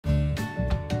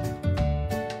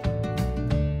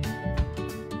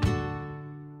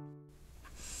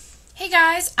Hey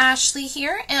guys, Ashley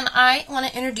here, and I want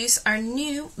to introduce our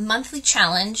new monthly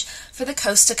challenge for the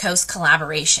Coast to Coast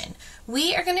collaboration.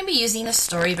 We are going to be using a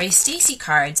Story by Stacy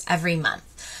cards every month.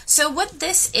 So what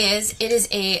this is, it is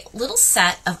a little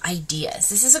set of ideas.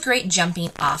 This is a great jumping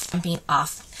off.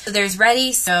 So there's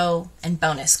ready, so, and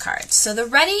bonus cards. So the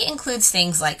ready includes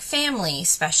things like family,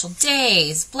 special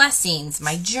days, blessings,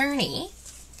 my journey,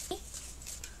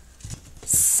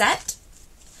 set,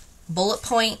 bullet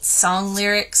points, song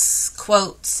lyrics,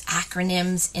 quotes,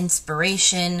 acronyms,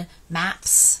 inspiration,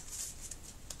 maps.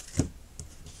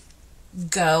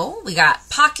 Go, we got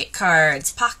pocket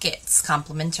cards, pockets,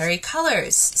 complimentary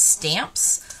colors,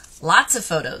 stamps, lots of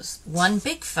photos, one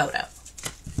big photo.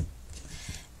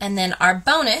 And then our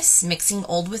bonus, mixing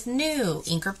old with new,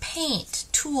 ink or paint,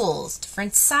 tools,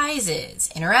 different sizes,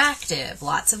 interactive,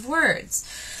 lots of words.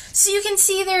 So you can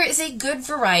see there is a good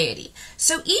variety.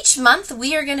 So each month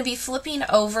we are going to be flipping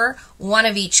over one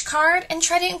of each card and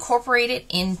try to incorporate it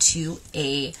into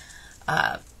a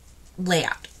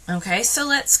layout. Okay, so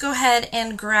let's go ahead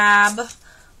and grab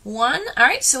one. All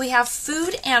right, so we have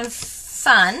food and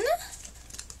fun.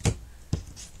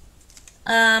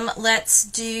 Let's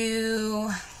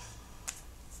do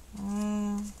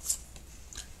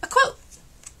a quote.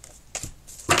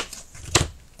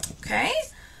 Okay.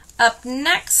 Up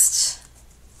next,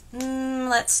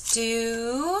 let's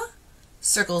do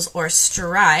circles or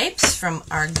stripes from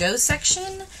our Go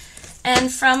section.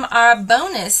 And from our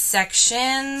bonus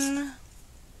section,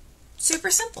 super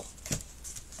simple.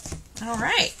 All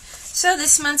right, so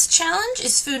this month's challenge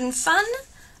is food and fun,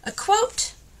 a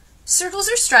quote, circles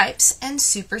or stripes, and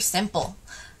super simple.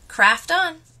 Craft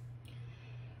on.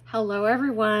 Hello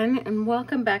everyone, and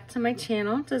welcome back to my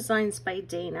channel, Designs by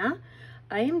Dana.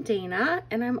 I am Dana,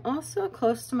 and I'm also a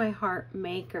close to my heart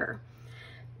maker.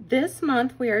 This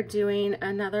month we are doing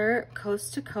another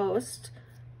Coast to Coast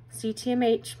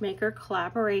CTMH maker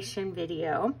collaboration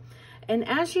video. And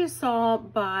as you saw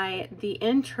by the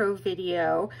intro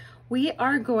video, we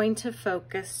are going to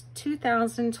focus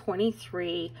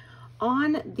 2023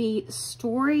 on the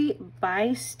Story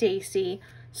by Stacy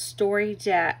Story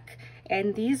Deck.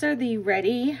 And these are the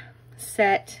Ready,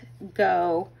 Set,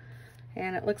 Go.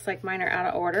 And it looks like mine are out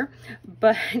of order,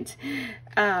 but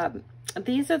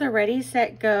these are the Ready,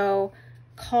 Set, Go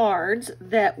cards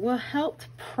that will help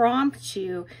prompt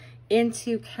you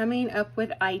into coming up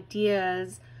with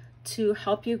ideas to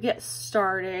help you get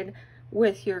started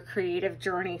with your creative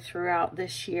journey throughout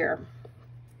this year.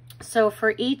 So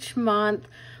for each month,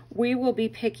 we will be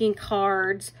picking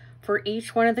cards for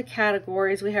each one of the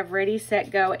categories. We have Ready,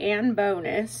 Set, Go, and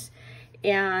bonus.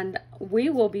 And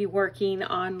we will be working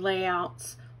on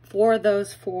layouts for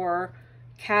those 4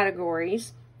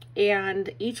 categories.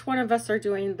 And each one of us are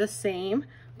doing the same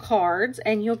cards,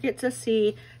 and you'll get to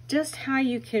see just how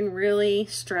you can really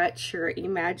stretch your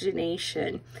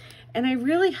imagination. And I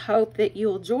really hope that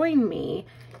you'll join me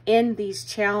in these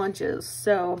challenges.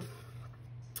 So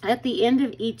at the end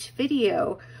of each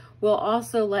video, we'll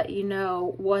also let you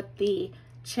know what the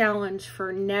challenge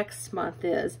for next month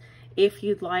is, if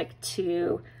you'd like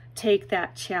to take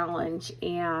that challenge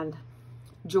and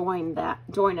join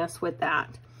us with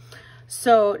that.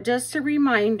 So just a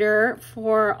reminder,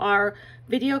 for our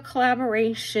video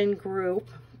collaboration group,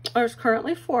 there's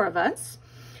currently 4 of us,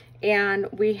 and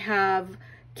we have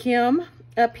Kim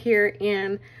up here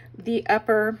in the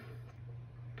upper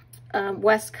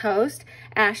West Coast,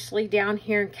 Ashley down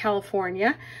here in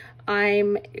California,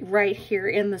 I'm right here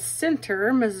in the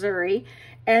center, Missouri,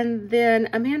 and then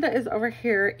Amanda is over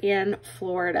here in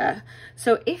Florida.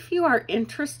 So if you are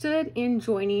interested in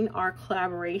joining our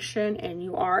collaboration and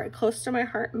you are a close to my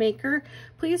heart maker,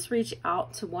 please reach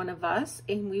out to one of us,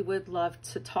 and we would love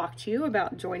to talk to you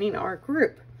about joining our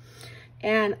group.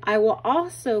 And I will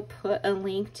also put a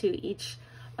link to each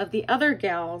of the other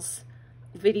gals'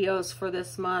 videos for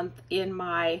this month in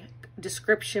my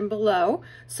description below,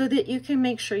 so that you can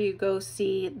make sure you go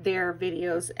see their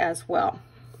videos as well.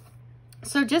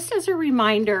 So just as a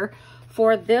reminder,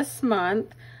 for this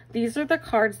month, these are the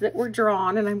cards that were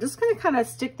drawn, and I'm just going to kind of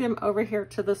stick them over here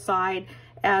to the side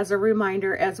as a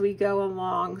reminder as we go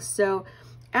along. So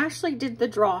Ashley did the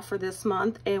draw for this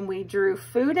month, and we drew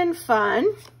food and fun.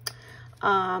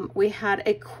 We had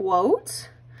a quote.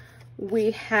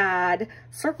 We had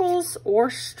circles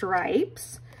or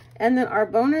stripes. And then our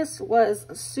bonus was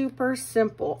super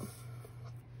simple.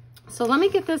 So let me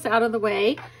get this out of the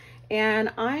way.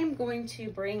 And I'm going to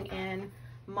bring in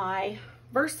my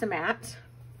Versamat.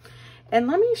 And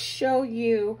let me show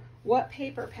you what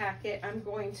paper packet I'm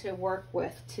going to work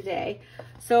with today.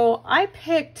 So I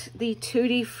picked the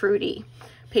Tutti Frutti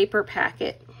paper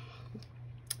packet.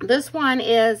 This one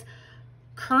is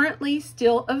currently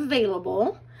still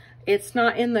available. It's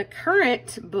not in the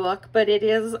current book, but it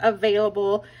is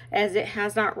available as it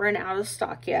has not run out of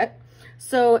stock yet.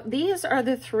 So these are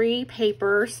the 3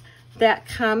 papers that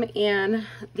come in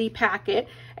the packet,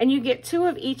 and you get 2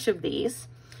 of each of these.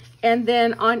 And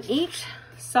then on each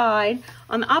side,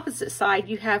 on the opposite side,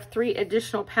 you have 3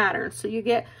 additional patterns. So you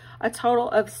get a total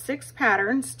of 6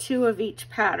 patterns, 2 of each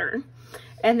pattern.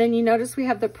 And then you notice we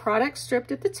have the product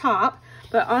strip at the top,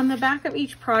 but on the back of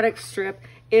each product strip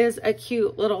is a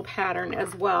cute little pattern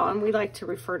as well. And we like to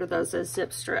refer to those as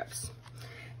zip strips.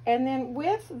 And then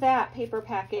with that paper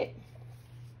packet,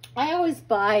 I always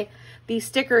buy the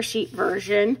sticker sheet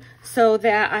version so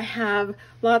that I have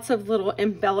lots of little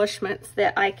embellishments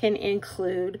that I can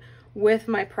include with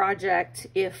my project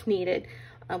if needed.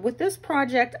 With this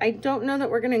project, I don't know that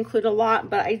we're going to include a lot,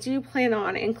 but I do plan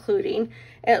on including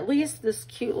at least this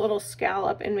cute little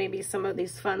scallop and maybe some of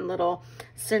these fun little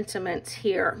sentiments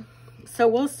here. So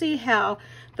we'll see how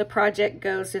the project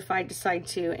goes if I decide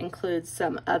to include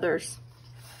some others.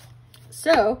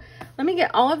 So let me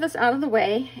get all of this out of the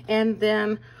way, and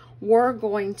then we're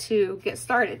going to get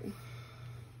started.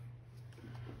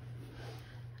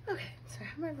 Okay, so I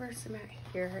have my Versamat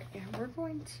here, and we're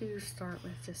going to start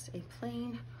with just a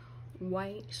plain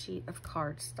white sheet of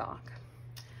cardstock.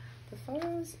 The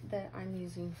photos that I'm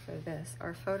using for this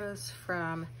are photos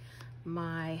from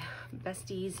my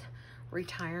bestie's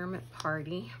retirement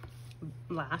party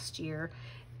last year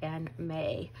in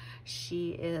May.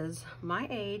 She is my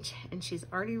age and she's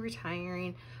already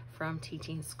retiring from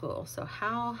teaching school. So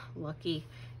how lucky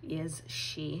is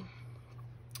she?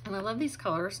 And I love these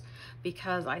colors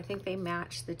because I think they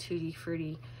match the Tutti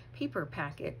Frutti paper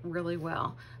packet really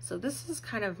well. So this is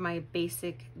kind of my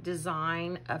basic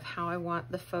design of how I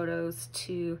want the photos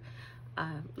to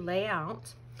lay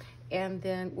out. And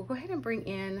then we'll go ahead and bring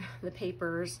in the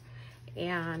papers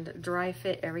and dry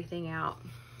fit everything out.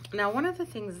 Now, one of the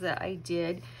things that I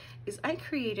did is I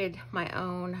created my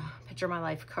own Picture My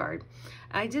Life card.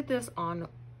 I did this on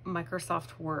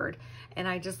Microsoft Word, and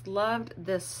I just loved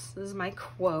this. This is my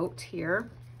quote here.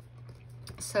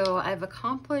 So I've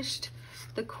accomplished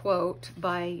the quote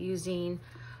by using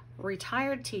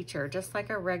retired teacher, just like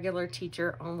a regular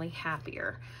teacher, only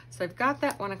happier. So I've got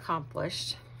that one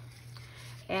accomplished.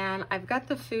 And I've got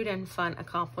the food and fun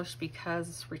accomplished because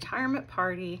it's retirement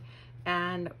party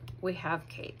and we have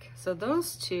cake. So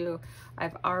those 2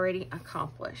 I've already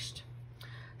accomplished.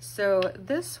 So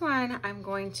this one I'm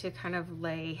going to kind of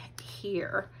lay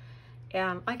here.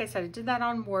 And like I said, I did that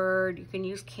on Word. You can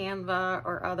use Canva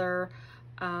or other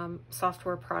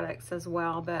software products as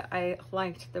well, but I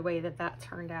liked the way that that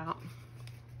turned out.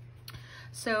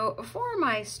 So for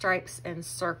my stripes and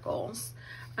circles,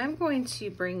 I'm going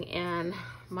to bring in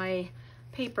my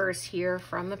papers here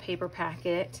from the paper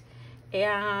packet,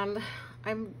 and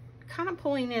I'm kind of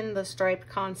pulling in the striped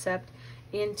concept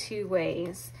in 2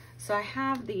 ways. So I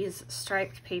have these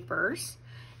striped papers,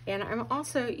 and I'm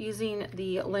also using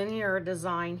the linear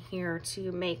design here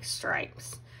to make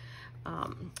stripes.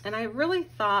 And I really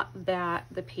thought that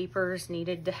the papers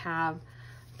needed to have,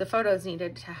 the photos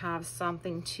needed to have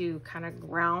something to kind of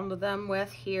ground them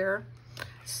with here.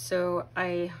 So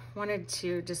I wanted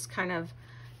to just kind of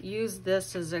use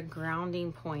this as a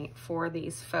grounding point for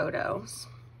these photos.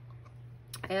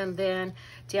 And then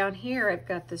down here, I've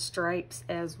got the stripes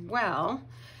as well.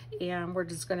 And we're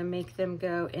just going to make them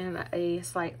go in a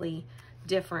slightly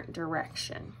different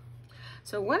direction.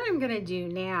 So what I'm going to do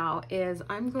now is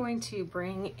I'm going to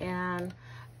bring in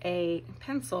a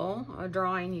pencil, a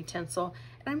drawing utensil,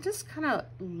 and I'm just kind of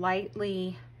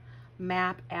lightly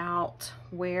map out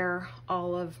where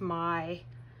all of my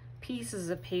pieces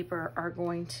of paper are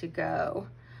going to go.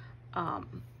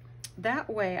 That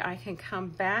way I can come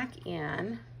back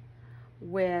in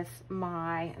with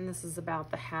my, and this is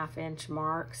about the 1/2 inch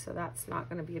mark, so that's not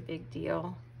going to be a big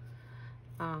deal.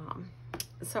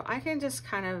 So I can just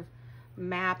kind of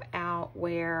map out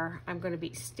where I'm going to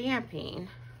be stamping,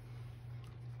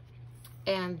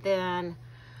 and then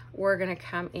we're going to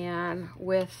come in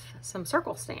with some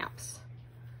circle stamps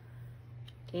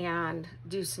and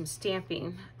do some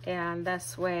stamping, and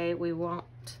this way we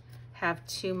won't have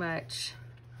too much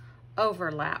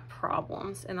overlap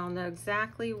problems, and I'll know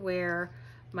exactly where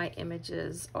my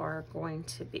images are going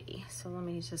to be. So let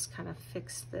me just kind of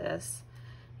fix this,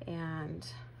 and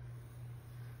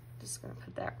just going to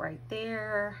put that right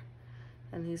there,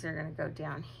 and these are going to go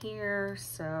down here.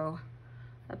 So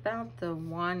about the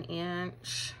 1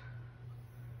 inch,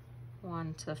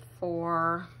 1 to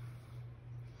 4,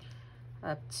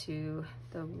 up to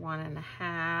the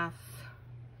 1.5,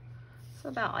 so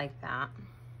about like that.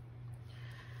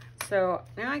 So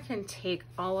now I can take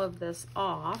all of this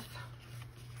off,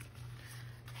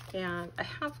 and I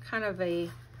have kind of a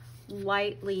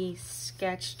lightly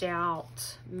sketched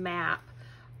out map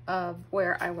of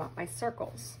where I want my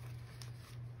circles.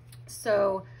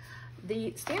 So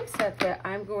the stamp set that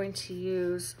I'm going to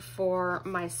use for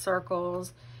my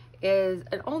circles is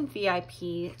an old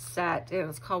VIP set. It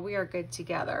was called We Are Good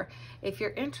Together. If you're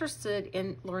interested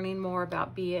in learning more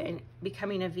about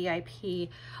becoming a VIP,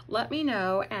 let me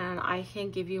know and I can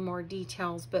give you more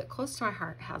details. But Close to My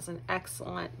Heart has an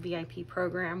excellent VIP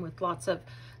program with lots of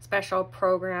special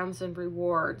programs and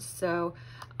rewards. So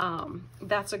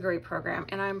that's a great program.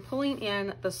 And I'm pulling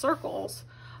in the circles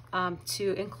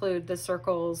to include the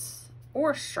circles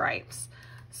or stripes.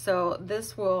 So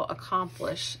this will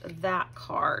accomplish that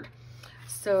card.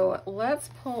 So let's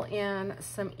pull in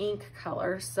some ink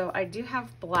colors. So I do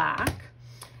have black,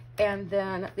 and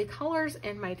then the colors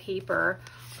in my paper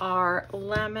are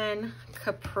lemon,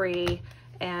 capri,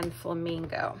 and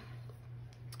flamingo.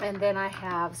 And then I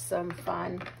have some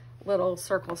fun little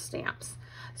circle stamps.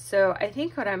 So I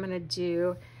think what I'm going to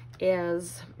do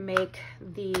is make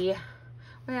the,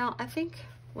 well, I think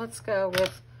let's go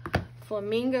with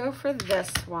flamingo for this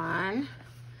one,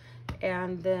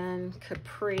 and then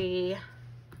capri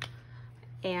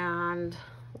and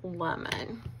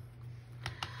lemon.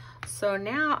 So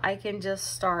now I can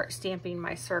just start stamping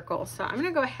my circle. So I'm going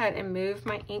to go ahead and move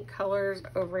my ink colors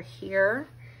over here,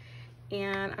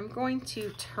 and I'm going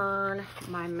to turn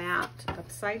my mat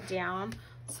upside down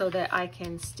so that I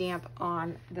can stamp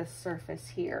on the surface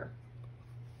here.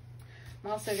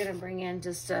 I'm also going to bring in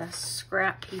just a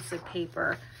scrap piece of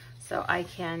paper so I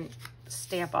can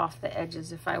stamp off the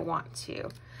edges if I want to.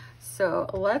 So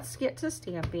let's get to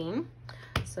stamping.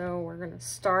 So we're going to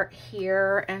start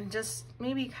here and just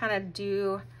maybe kind of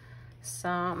do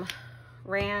some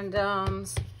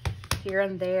randoms here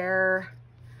and there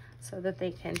so that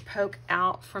they can poke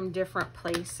out from different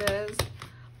places.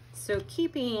 So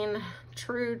keeping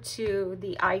true to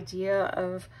the idea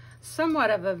of somewhat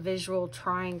of a visual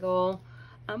triangle,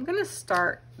 I'm going to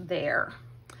start there.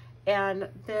 And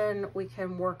then we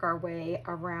can work our way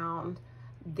around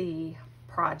the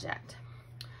project.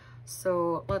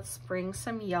 So let's bring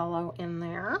some yellow in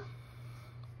there.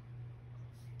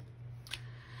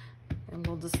 And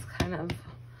we'll just kind of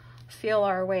feel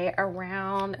our way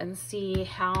around and see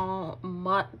how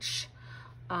much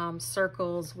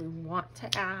circles we want to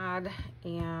add.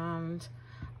 And,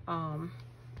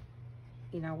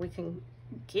 you know, we can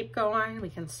keep going. We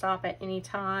can stop at any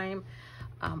time.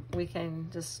 We can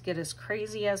just get as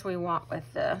crazy as we want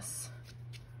with this.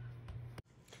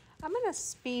 I'm going to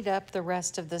speed up the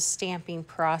rest of the stamping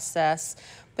process,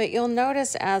 but you'll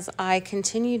notice as I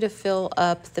continue to fill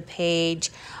up the page,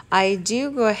 I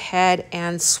do go ahead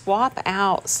and swap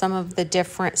out some of the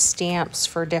different stamps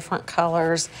for different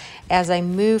colors as I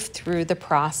move through the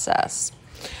process.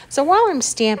 So while I'm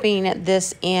stamping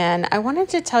this in, I wanted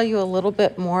to tell you a little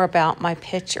bit more about my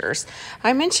pictures.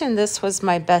 I mentioned this was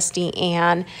my bestie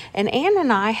Anne, and Anne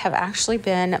and I have actually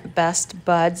been best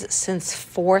buds since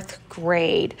 4th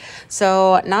grade.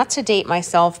 So not to date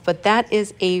myself, but that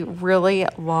is a really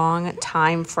long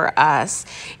time for us.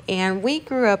 And we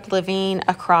grew up living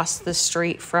across the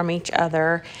street from each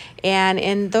other. And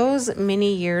in those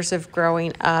many years of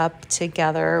growing up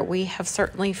together, we have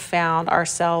certainly found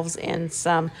ourselves in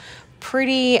some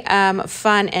pretty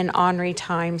fun and ornery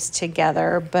times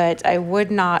together, but I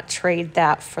would not trade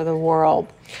that for the world.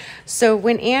 So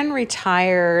when Anne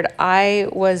retired, I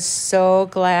was so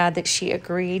glad that she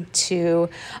agreed to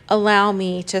allow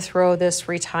me to throw this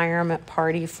retirement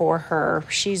party for her.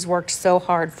 She's worked so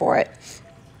hard for it.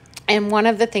 And one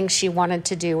of the things she wanted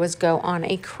to do was go on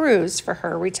a cruise for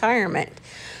her retirement.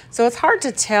 So it's hard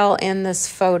to tell in this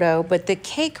photo, but the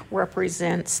cake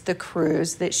represents the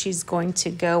cruise that she's going to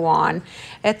go on.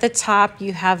 At the top,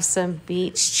 you have some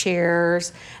beach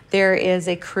chairs. There is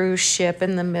a cruise ship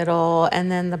in the middle, and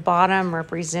then the bottom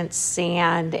represents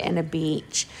sand and a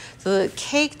beach. So the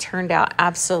cake turned out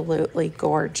absolutely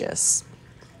gorgeous.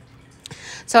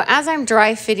 So as I'm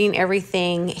dry fitting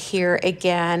everything here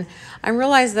again, I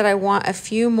realized that I want a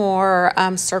few more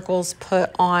circles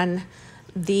put on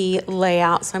the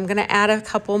layout. So I'm going to add a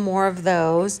couple more of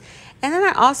those. And then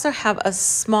I also have a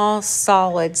small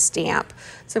solid stamp.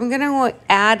 So I'm going to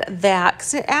add that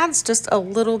because it adds just a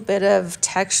little bit of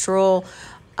textural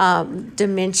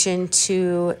dimension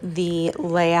to the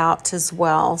layout as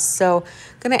well. So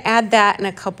I'm going to add that in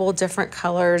a couple different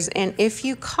colors. And if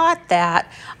you caught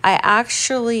that, I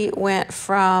actually went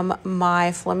from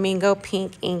my flamingo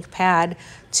pink ink pad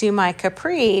to my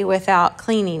capri without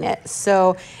cleaning it.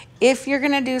 So if you're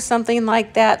going to do something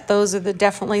like that, those are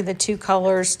definitely the two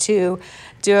colors to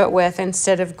do it with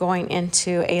instead of going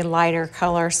into a lighter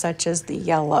color such as the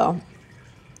yellow.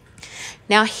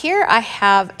 Now here I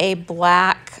have a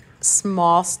black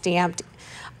small stamped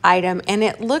item, and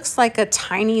it looks like a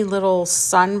tiny little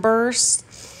sunburst.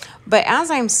 But as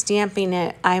I'm stamping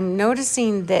it, I'm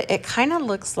noticing that it kind of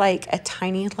looks like a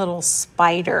tiny little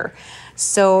spider.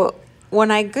 So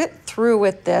when I get through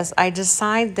with this, I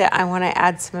decide that I want to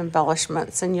add some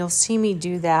embellishments, and you'll see me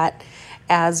do that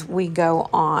as we go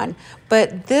on.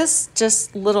 But this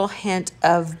just little hint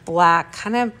of black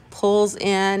kind of pulls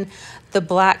in the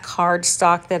black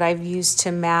cardstock that I've used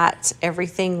to mat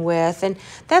everything with. And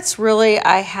that's really,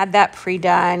 I had that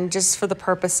pre-done just for the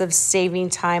purpose of saving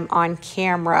time on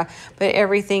camera, but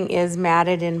everything is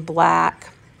matted in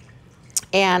black.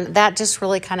 And that just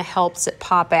really kind of helps it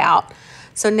pop out.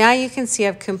 So now you can see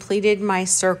I've completed my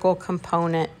circle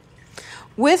component.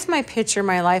 With my picture,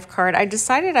 my life card, I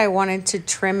decided I wanted to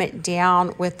trim it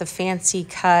down with the fancy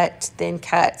cut, thin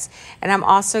cuts. And I'm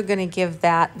also going to give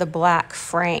that the black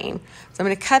frame. So I'm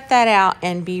going to cut that out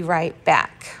and be right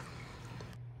back.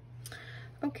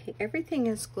 Okay, everything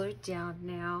is glued down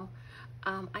now.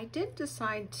 I did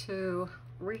decide to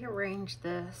rearrange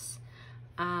this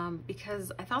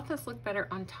because I thought this looked better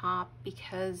on top,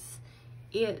 because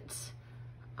it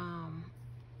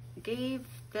gave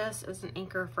this as an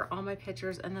anchor for all my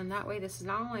pictures, and then that way this is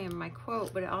not only in my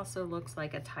quote, but it also looks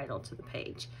like a title to the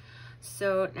page.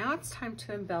 So now it's time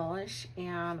to embellish,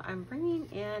 and I'm bringing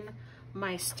in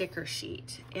my sticker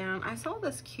sheet, and I saw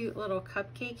this cute little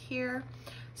cupcake here,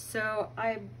 so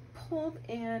I pulled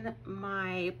in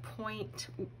my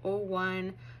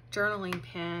 .01 journaling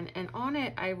pen, and on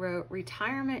it I wrote,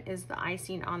 "Retirement is the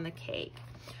icing on the cake."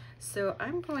 So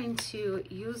I'm going to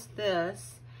use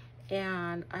this,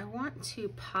 and I want to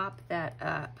pop that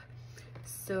up.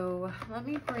 So let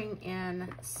me bring in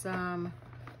some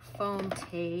foam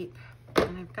tape,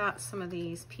 and I've got some of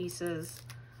these pieces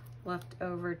left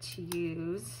over to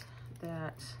use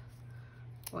that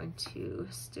I'm going to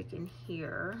stick in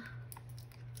here.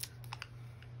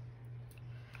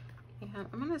 And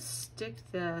I'm going to stick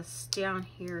this down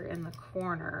here in the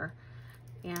corner,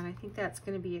 and I think that's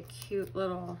going to be a cute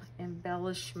little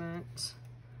embellishment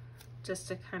just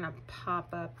to kind of pop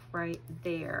up right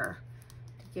there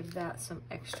to give that some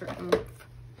extra oomph.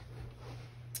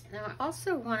 Now I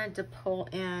also wanted to pull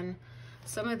in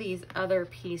some of these other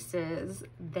pieces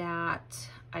that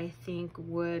I think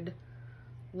would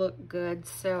look good.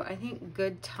 So I think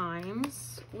Good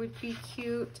Times would be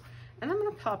cute. And I'm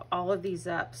gonna pop all of these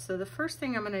up. So the first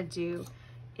thing I'm gonna do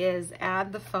is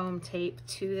add the foam tape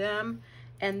to them,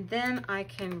 and then I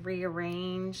can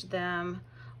rearrange them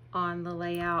on the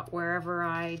layout wherever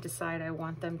I decide I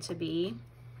want them to be.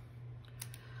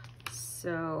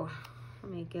 So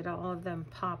let me get all of them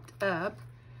popped up.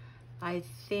 I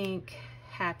think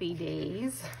Happy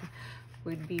Days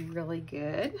would be really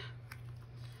good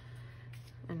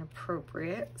and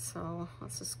appropriate. So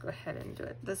let's just go ahead and do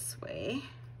it this way.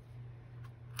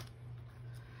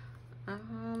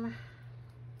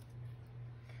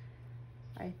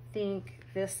 I think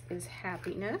This Is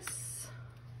Happiness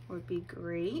would be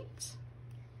great.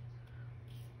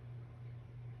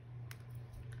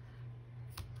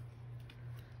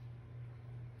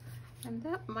 And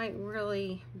that might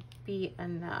really be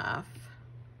enough.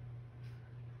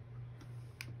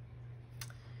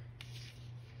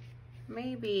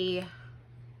 Maybe,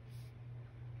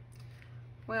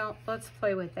 well, let's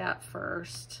play with that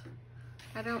first.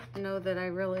 I don't know that I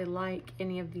really like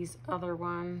any of these other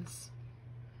ones.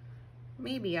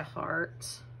 Maybe a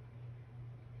heart.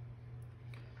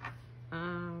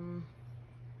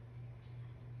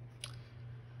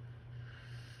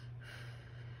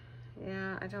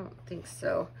 Yeah, I don't think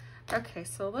so. Okay,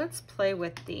 so let's play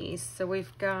with these. So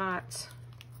we've got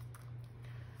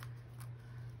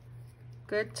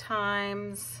Good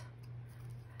Times,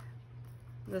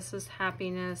 This Is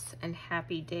Happiness, and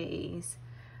Happy Days.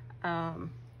 I'm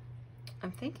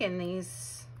thinking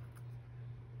these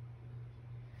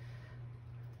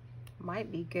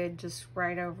might be good just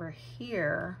right over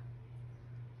here,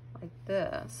 like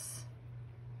this.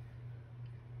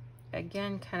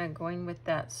 Again, kind of going with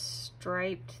that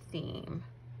striped theme.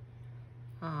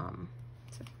 So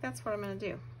I think that's what I'm going to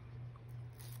do.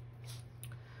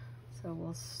 So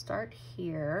we'll start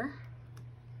here.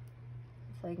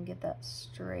 If I can get that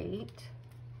straight.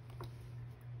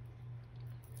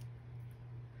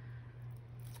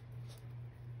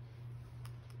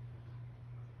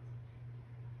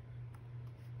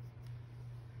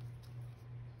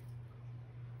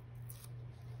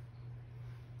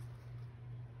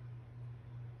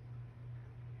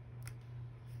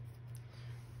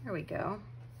 There we go.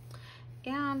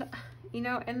 And, you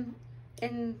know,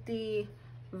 in the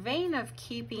vein of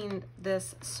keeping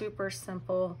this super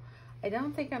simple, I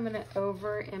don't think I'm going to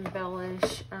over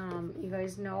embellish. You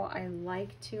guys know I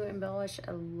like to embellish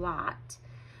a lot,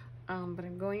 but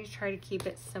I'm going to try to keep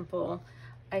it simple.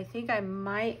 I think I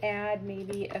might add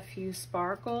maybe a few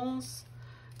sparkles,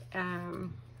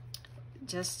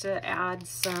 just to add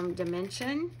some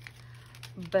dimension.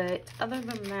 But other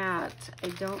than that, I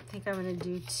don't think I'm going to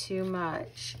do too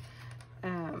much.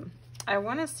 I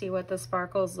want to see what the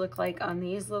sparkles look like on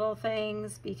these little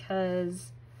things,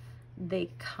 because they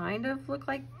kind of look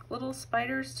like little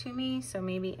spiders to me. So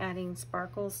maybe adding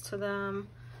sparkles to them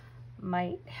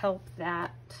might help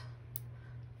that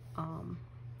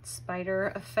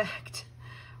spider effect,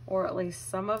 or at least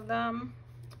some of them,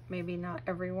 maybe not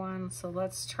everyone. So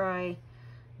let's try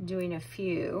doing a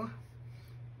few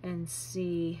and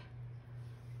see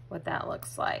what that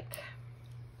looks like.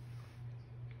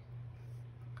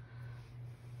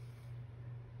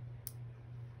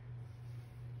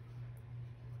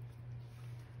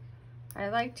 I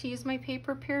like to use my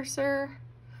paper piercer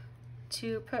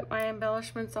to put my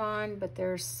embellishments on, but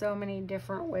there's so many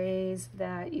different ways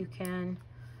that you can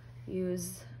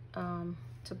use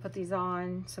to put these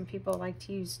on. Some people like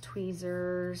to use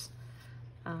tweezers,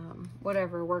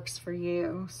 whatever works for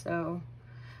you. So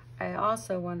I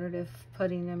also wondered if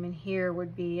putting them in here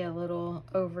would be a little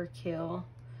overkill,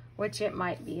 which it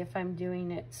might be if I'm doing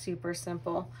it super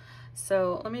simple.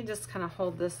 So let me just kind of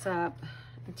hold this up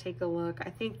and take a look. I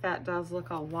think that does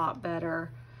look a lot better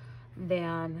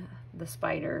than the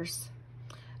spiders.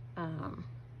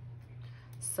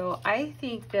 So I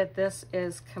think that this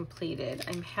is completed.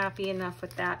 I'm happy enough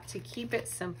with that to keep it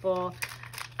simple.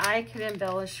 I could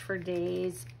embellish for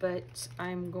days, but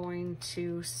I'm going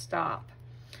to stop.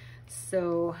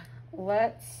 So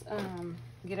let's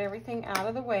get everything out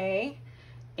of the way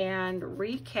and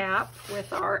recap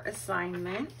with our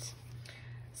assignment.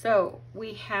 So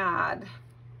we had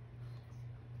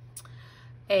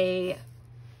a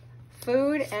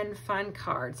food and fun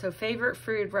card. So favorite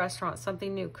food, restaurant,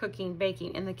 something new, cooking,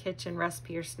 baking, in the kitchen,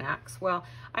 recipe or snacks. Well,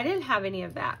 I didn't have any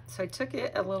of that. So I took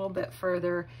it a little bit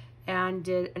further and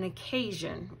did an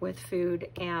occasion with food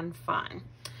and fun.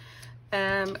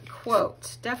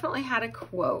 Quote, definitely had a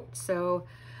quote. So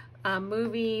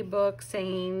movie, book,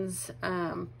 sayings,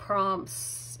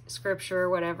 prompts, scripture,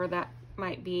 whatever that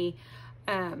might be.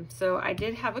 So I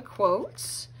did have a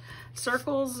quote.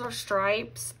 Circles or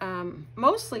stripes,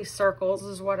 mostly circles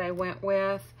is what I went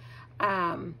with.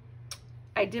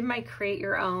 I did my create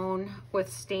your own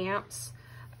with stamps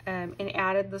and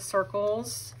added the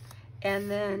circles.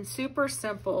 And then super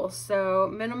simple,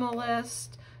 so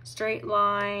minimalist, straight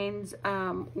lines,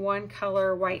 one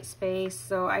color, white space.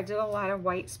 So I did a lot of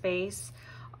white space.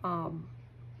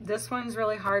 This one's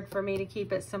really hard for me to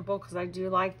keep it simple because I do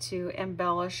like to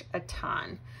embellish a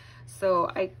ton.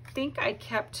 So I think I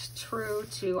kept true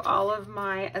to all of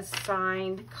my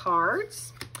assigned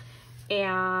cards,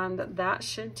 and that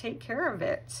should take care of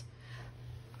it.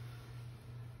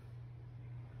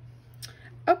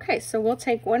 Okay, so we'll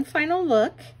take one final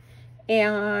look,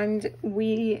 and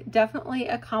we definitely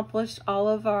accomplished all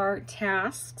of our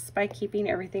tasks by keeping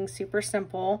everything super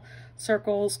simple.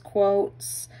 Circles,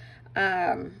 quotes,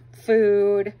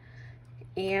 food,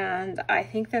 and I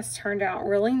think this turned out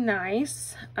really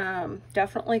nice.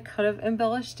 Definitely could have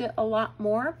embellished it a lot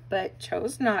more, but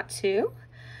chose not to,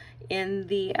 in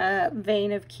the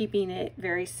vein of keeping it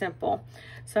very simple.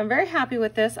 So I'm very happy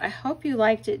with this. I hope you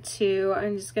liked it too.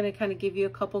 I'm just going to kind of give you a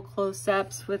couple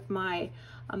close-ups with my,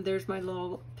 there's my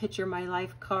little picture, my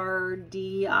life card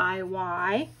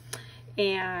DIY,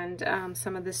 and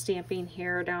some of the stamping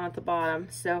here down at the bottom.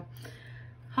 So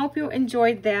hope you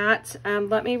enjoyed that.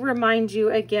 Let me remind you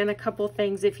again a couple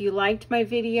things. If you liked my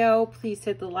video, please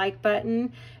hit the like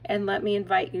button, and let me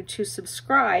invite you to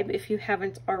subscribe if you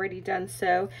haven't already done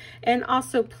so. And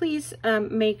also please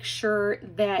make sure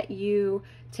that you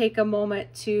take a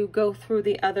moment to go through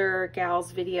the other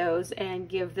gals videos and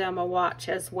give them a watch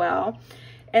as well.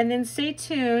 And then stay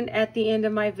tuned. At the end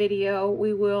of my video,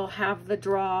 we will have the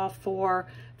draw for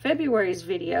February's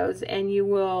videos, and you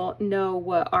will know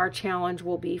what our challenge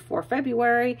will be for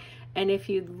February. And if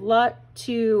you'd like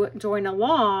to join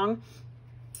along,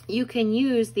 you can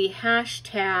use the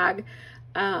hashtag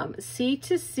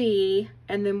C2C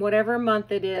and then whatever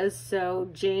month it is. So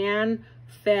Jan,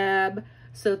 Feb,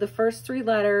 so the first 3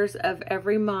 letters of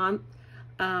every month.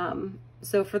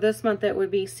 So for this month, it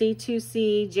would be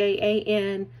C2C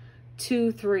JAN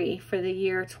 23 for the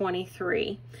year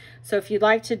 23. So if you'd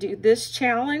like to do this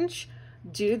challenge,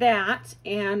 do that,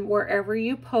 and wherever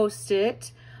you post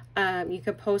it, You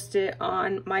can post it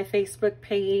on my Facebook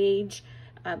page,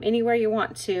 anywhere you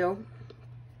want to,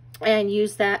 and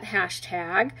use that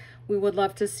hashtag. We would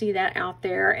love to see that out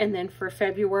there. And then for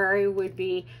February would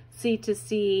be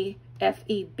C2C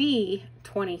FEB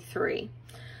 23.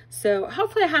 So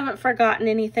hopefully I haven't forgotten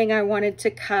anything I wanted to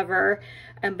cover.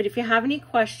 But if you have any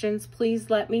questions, please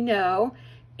let me know.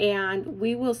 And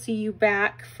we will see you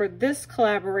back for this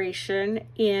collaboration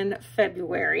in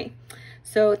February.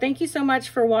 So thank you so much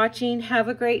for watching. Have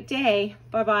a great day.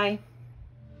 Bye-bye.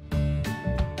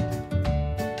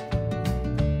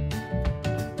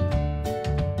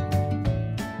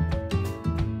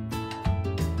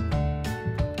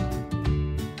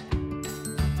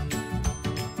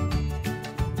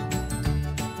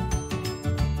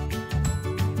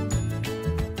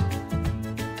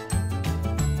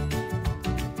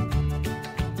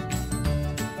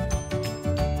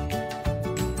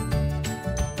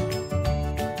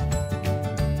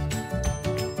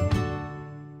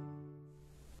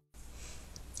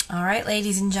 All right,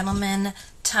 ladies and gentlemen,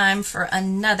 time for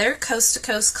another Coast to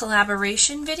Coast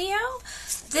collaboration video.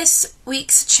 This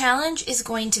week's challenge is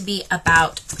going to be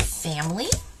about family.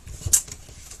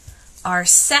 Our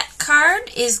set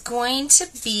card is going to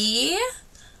be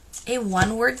a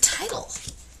one-word title.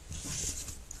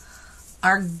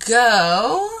 Our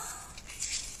go,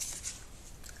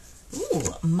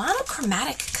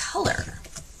 monochromatic color.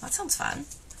 That sounds fun.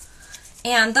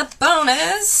 And the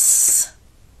bonus,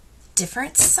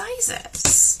 different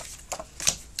sizes.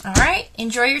 All right,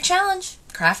 enjoy your challenge.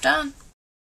 Craft on.